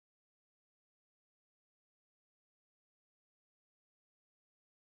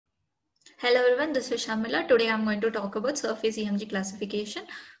Hello everyone, this is Sharmila. Today I'm going to talk about surface-EMG classification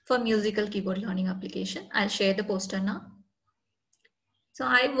for musical keyboard learning application. I'll share the poster now. So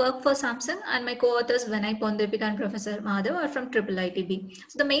I work for Samsung and my co-authors Vinay, Deepika and Professor Madhav are from IIITB.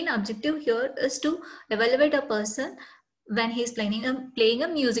 So the main objective here is to evaluate a person when he's playing a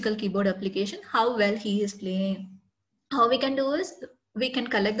musical keyboard application, how well he is playing. How we can do is we can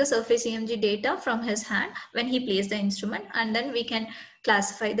collect the surface EMG data from his hand when he plays the instrument, and then we can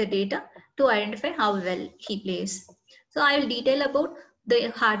classify the data to identify how well he plays. So I will detail about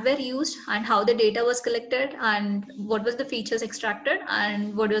the hardware used and how the data was collected and what was the features extracted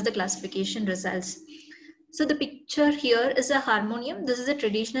and what was the classification results. So the picture here is a harmonium. This is a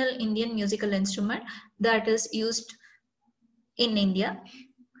traditional Indian musical instrument that is used in India.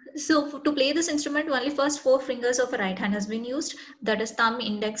 So to play this instrument, only first 4 fingers of a right hand has been used, that is thumb,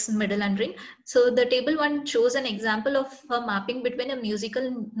 index, middle and ring. So the table 1 shows an example of a mapping between a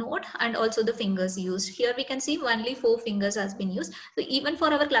musical note and also the fingers used. Here we can see only 4 fingers has been used. So even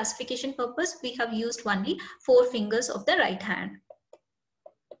for our classification purpose, we have used only 4 fingers of the right hand.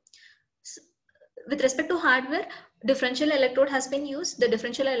 So with respect to hardware, differential electrode has been used. The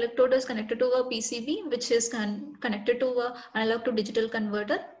differential electrode is connected to a PCB, which is connected to an analog to digital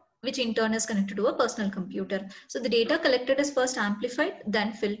converter, which in turn is connected to a personal computer. So the data collected is first amplified,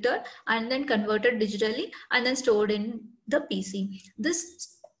 then filtered, and then converted digitally, and then stored in the PC.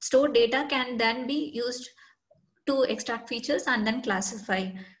 This stored data can then be used to extract features and then classify.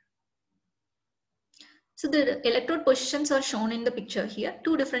 So the electrode positions are shown in the picture here.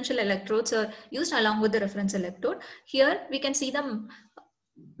 2 differential electrodes are used along with the reference electrode. Here we can see them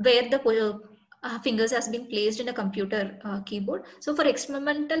where the fingers has been placed in a computer keyboard. So for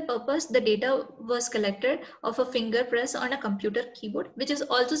experimental purpose, the data was collected of a finger press on a computer keyboard, which is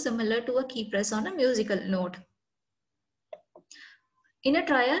also similar to a key press on a musical note. In a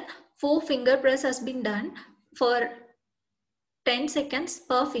trial, 4 finger press has been done for 10 seconds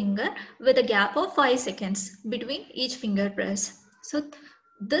per finger with a gap of 5 seconds between each finger press. So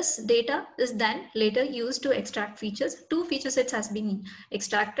this data is then later used to extract features. 2 feature sets has been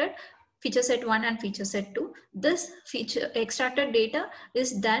extracted, feature set 1 and feature set 2. This feature extracted data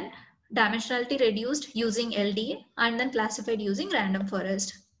is then dimensionality reduced using LDA and then classified using random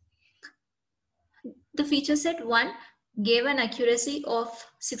forest. The feature set 1 gave an accuracy of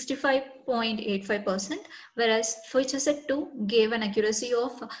 65.85%, whereas feature set 2 gave an accuracy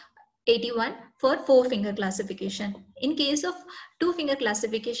of 81 for 4 finger classification. In case of 2 finger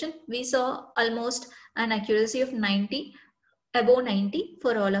classification, we saw almost an accuracy of 90, above 90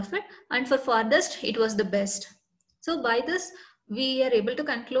 for all of it, and for farthest it was the best. So by this we are able to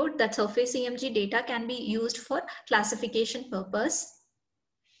conclude that surface EMG data can be used for classification purpose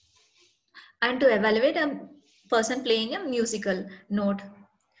and to evaluate a person playing a musical note.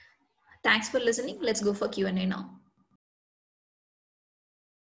 Thanks for listening. Let's go for Q&A now.